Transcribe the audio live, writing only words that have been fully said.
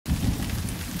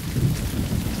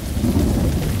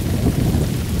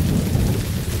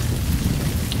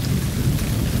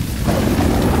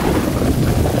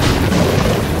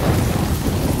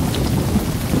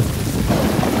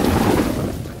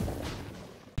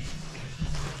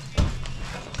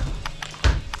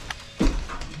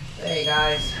Hey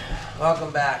guys,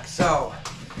 welcome back. So,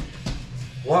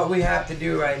 what we have to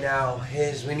do right now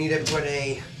is we need to put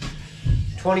a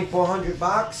 2400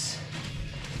 box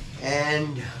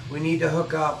and we need to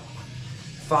hook up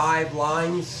 5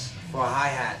 lines for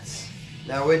hi-hats.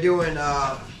 Now we're doing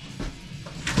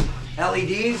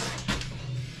LEDs,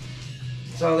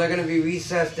 so they're going to be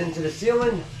recessed into the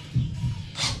ceiling.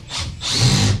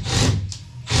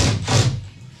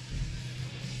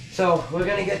 So we're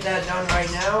going to get that done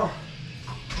right now.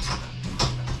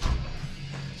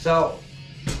 So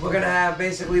we're going to have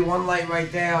basically one light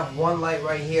right there, one light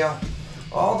right here.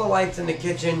 All the lights in the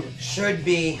kitchen should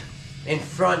be in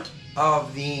front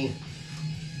of the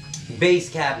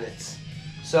base cabinets.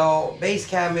 So base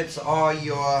cabinets are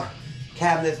your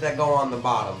cabinets that go on the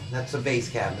bottom. That's a base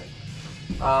cabinet.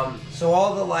 So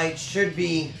all the lights should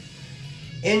be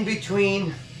in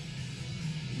between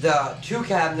the 2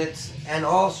 cabinets and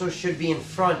also should be in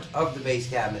front of the base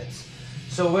cabinets.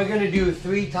 So we're going to do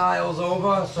 3 tiles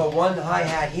over. So one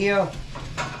hi-hat here,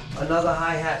 another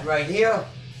hi-hat right here,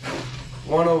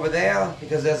 one over there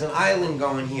because there's an island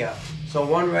going here. So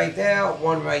one right there,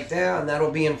 and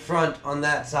that'll be in front on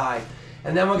that side.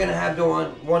 And then we're going to have the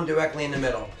one directly in the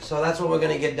middle. So that's what we're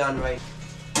going to get done right.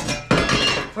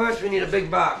 First we need a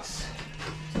big box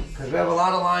because we have a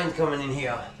lot of lines coming in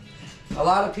here. A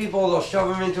lot of people, they'll shove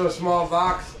them into a small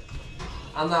box.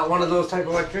 I'm not one of those type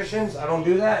of electricians. I don't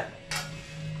do that.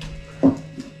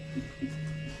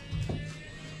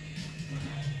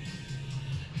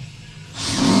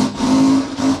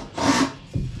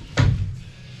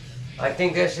 I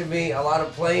think there should be a lot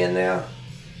of play in there,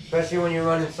 especially when you're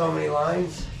running so many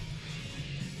lines.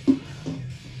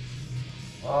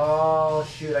 Oh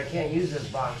shoot, I can't use this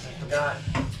box, I forgot.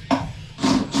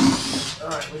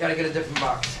 Alright, we gotta get a different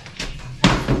box.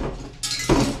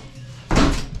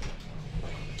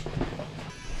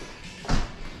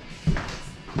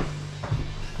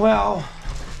 Well,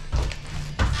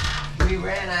 we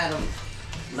ran out of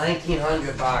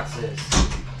 1900 boxes.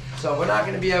 So we're not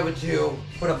going to be able to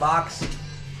put a box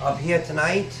up here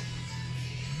tonight.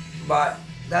 But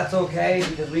that's okay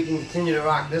because we can continue to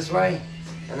rock this way.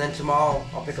 And then tomorrow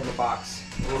I'll pick up a box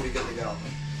and we'll be good to go.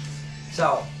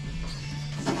 So,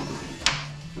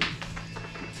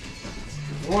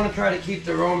 you want to try to keep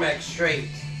the Romex straight.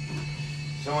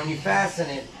 So when you fasten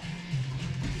it,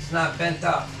 it's not bent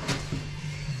up.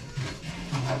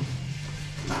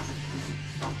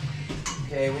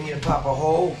 Okay, we need to pop a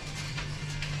hole.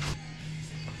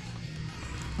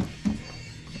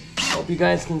 Hope you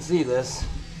guys can see this.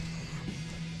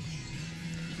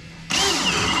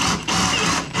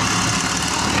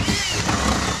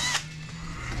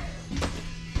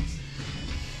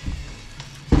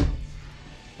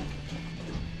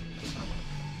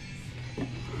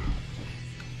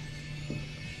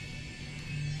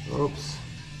 Oops.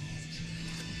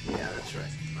 Yeah, that's right.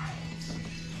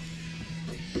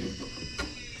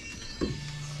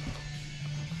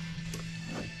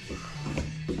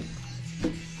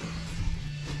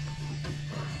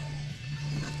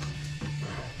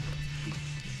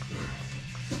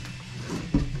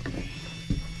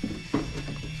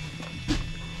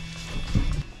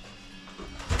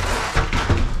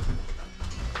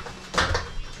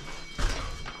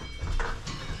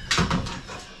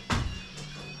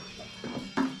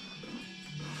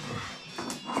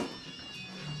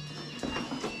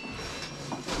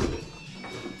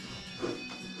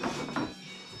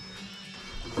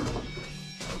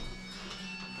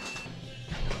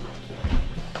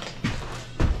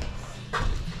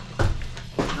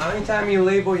 Now, anytime you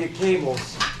label your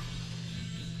cables,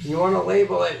 you want to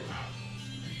label it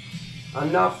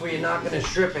enough where you're not going to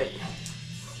strip it.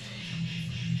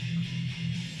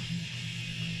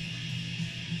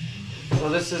 So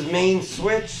this is main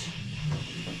switch,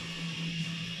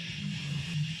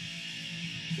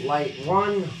 light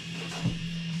 1,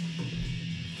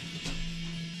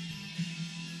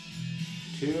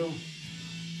 2,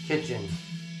 kitchen.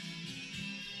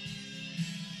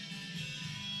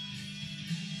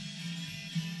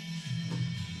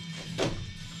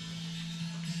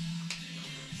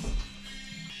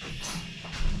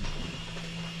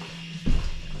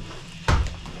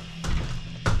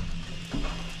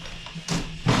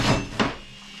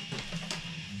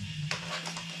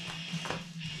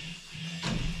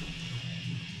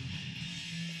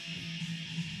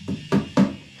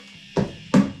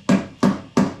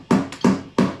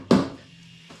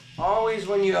 Always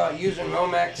when you're using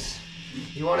Romex,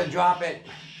 you want to drop it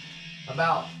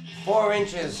about 4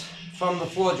 inches from the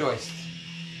floor joist.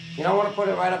 You don't want to put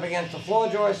it right up against the floor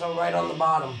joist or right on the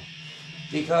bottom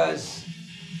because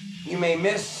you may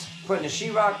miss putting the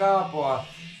sheetrock up or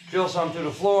drill some through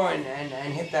the floor and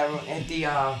hit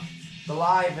the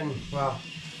live, and well,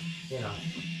 you know,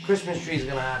 Christmas tree is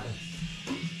gonna happen.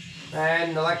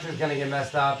 And the electric's gonna get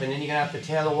messed up, and then you're gonna have to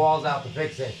tear the walls out to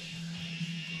fix it.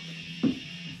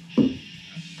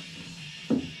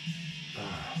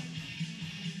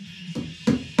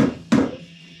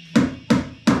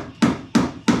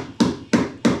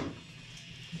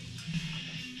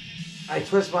 I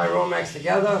twist my Romex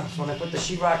together, so when I put the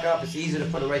sheetrock up, it's easy to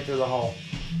put it right through the hole.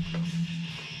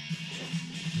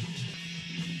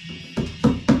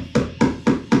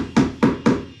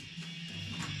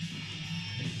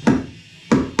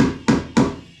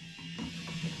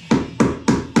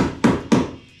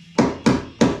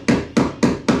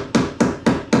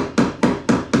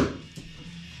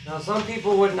 Now, some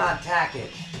people would not tack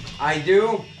it. I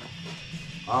do.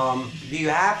 Do you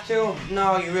have to?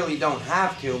 No, you really don't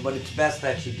have to, but it's best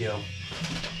that you do.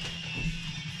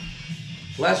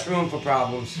 Less room for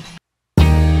problems.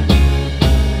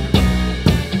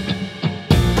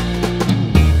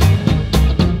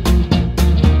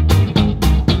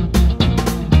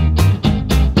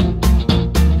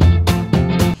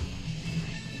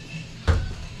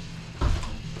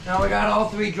 Now we got all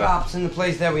 3 drops in the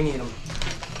place that we need them.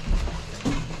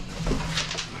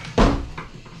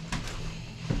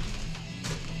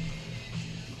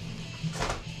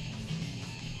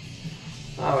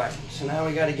 Alright, so now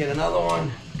we got to get another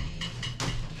one.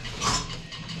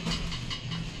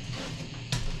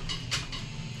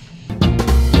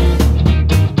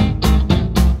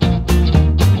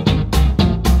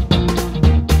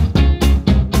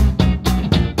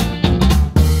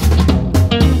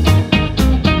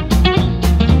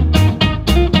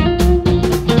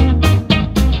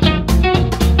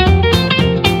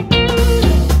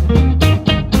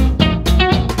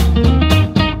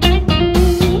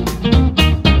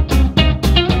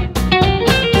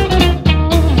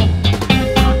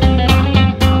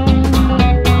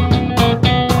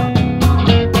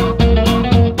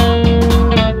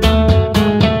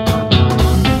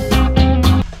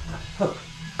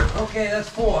 Okay, that's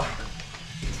 4.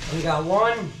 We got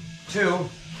 1, 2,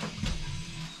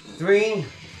 3,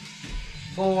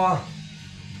 4,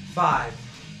 5.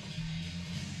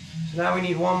 So now we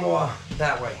need one more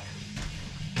that way.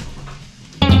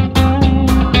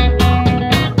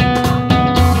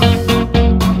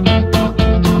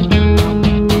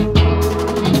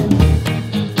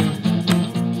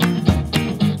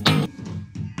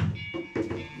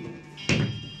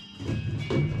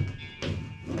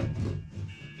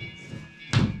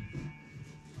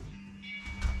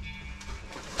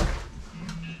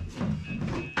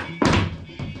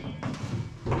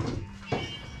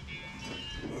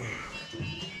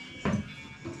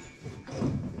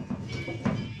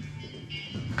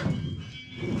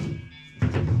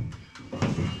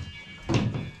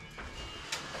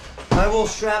 I will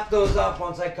strap those up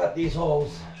once I cut these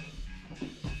holes.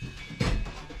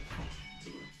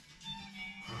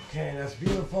 Okay, that's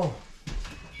beautiful.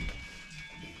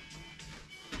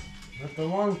 But the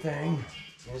one thing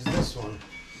is this one.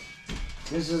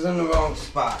 This is in the wrong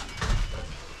spot.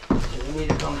 So we need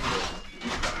to come through.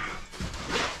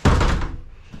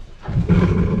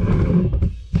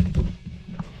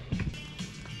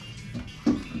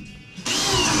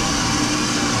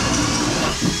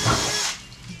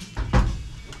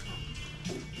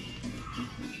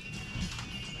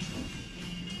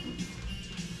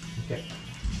 Okay.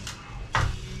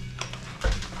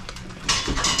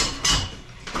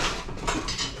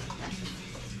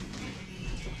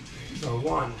 So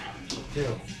 1,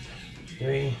 2,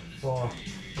 3, 4,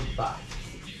 5.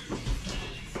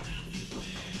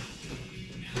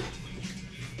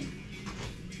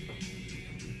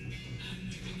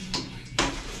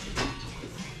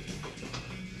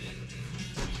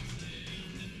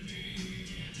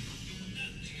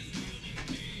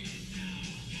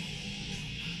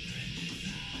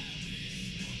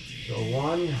 So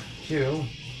 1, 2,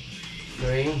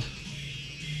 3,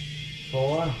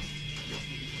 4.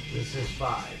 This is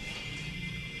 5.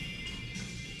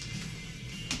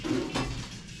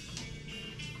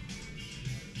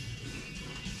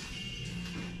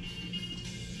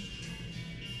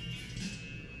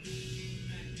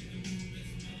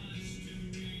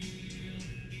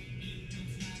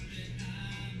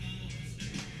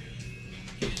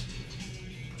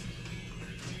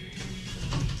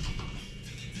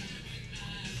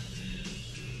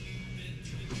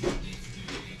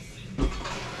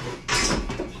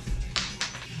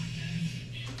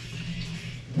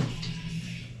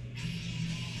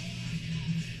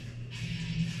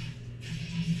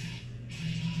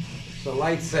 So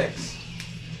light 6.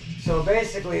 So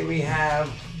basically we have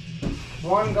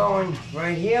one going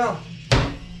right here,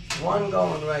 one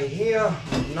going right here,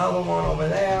 another one over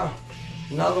there,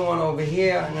 another one over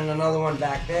here, and then another one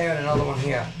back there, and another one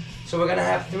here. So we're gonna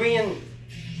have three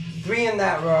in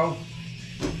that row,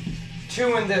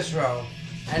 2 in this row,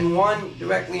 and 1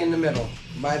 directly in the middle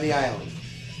by the island.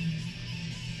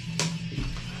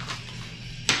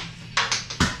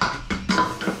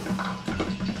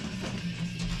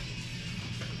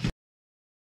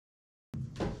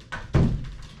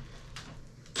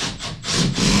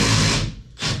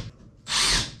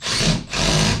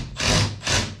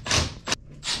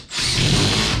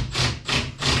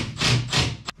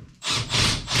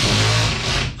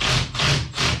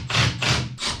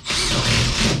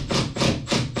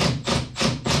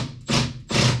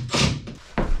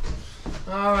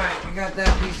 Alright, we got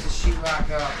that piece of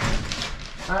sheetrock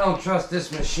up. I don't trust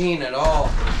this machine at all.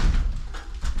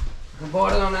 I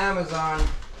bought it on Amazon.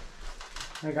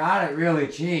 I got it really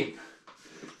cheap,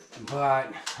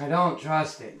 but I don't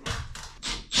trust it.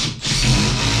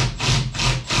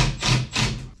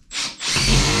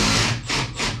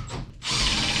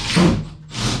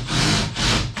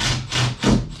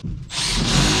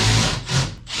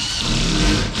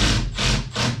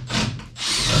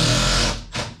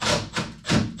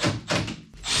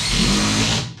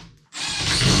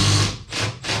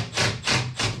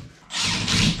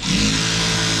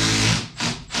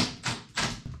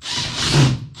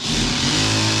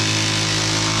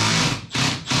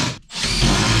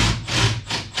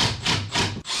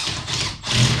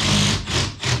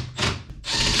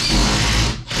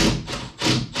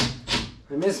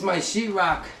 I missed my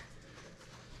sheetrock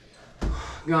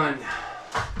gun.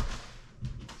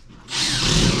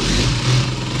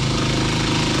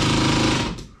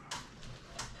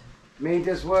 Made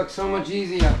this work so much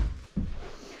easier.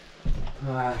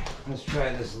 Alright, let's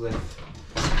try this lift.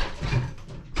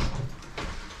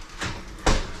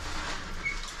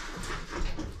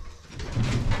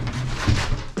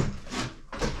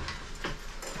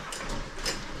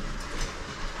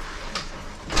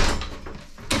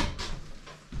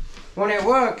 When it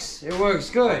works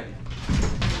good.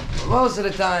 But most of the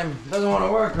time, it doesn't want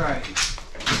to work right.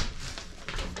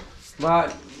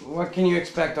 But what can you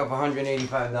expect off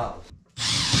 $185?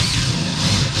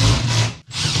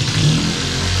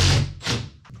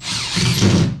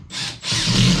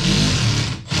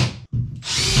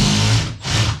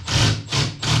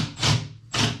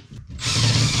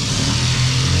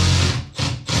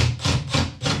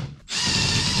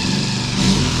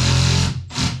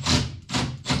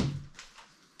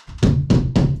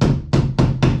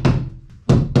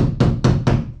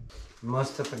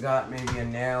 Must have forgot maybe a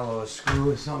nail or a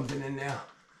screw or something in there.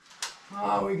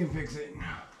 Oh, we can fix it.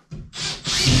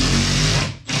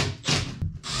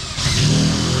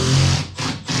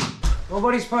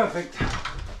 Nobody's perfect.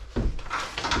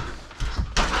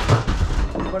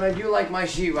 But I do like my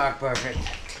sheetrock perfect.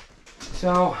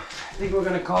 So, I think we're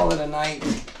gonna call it a night.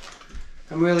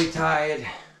 I'm really tired.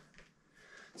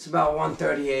 It's about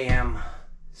 1:30 a.m.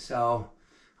 So,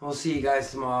 we'll see you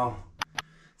guys tomorrow.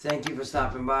 Thank you for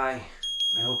stopping by.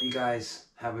 I hope you guys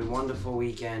have a wonderful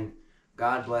weekend.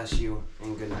 God bless you,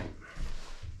 and good night.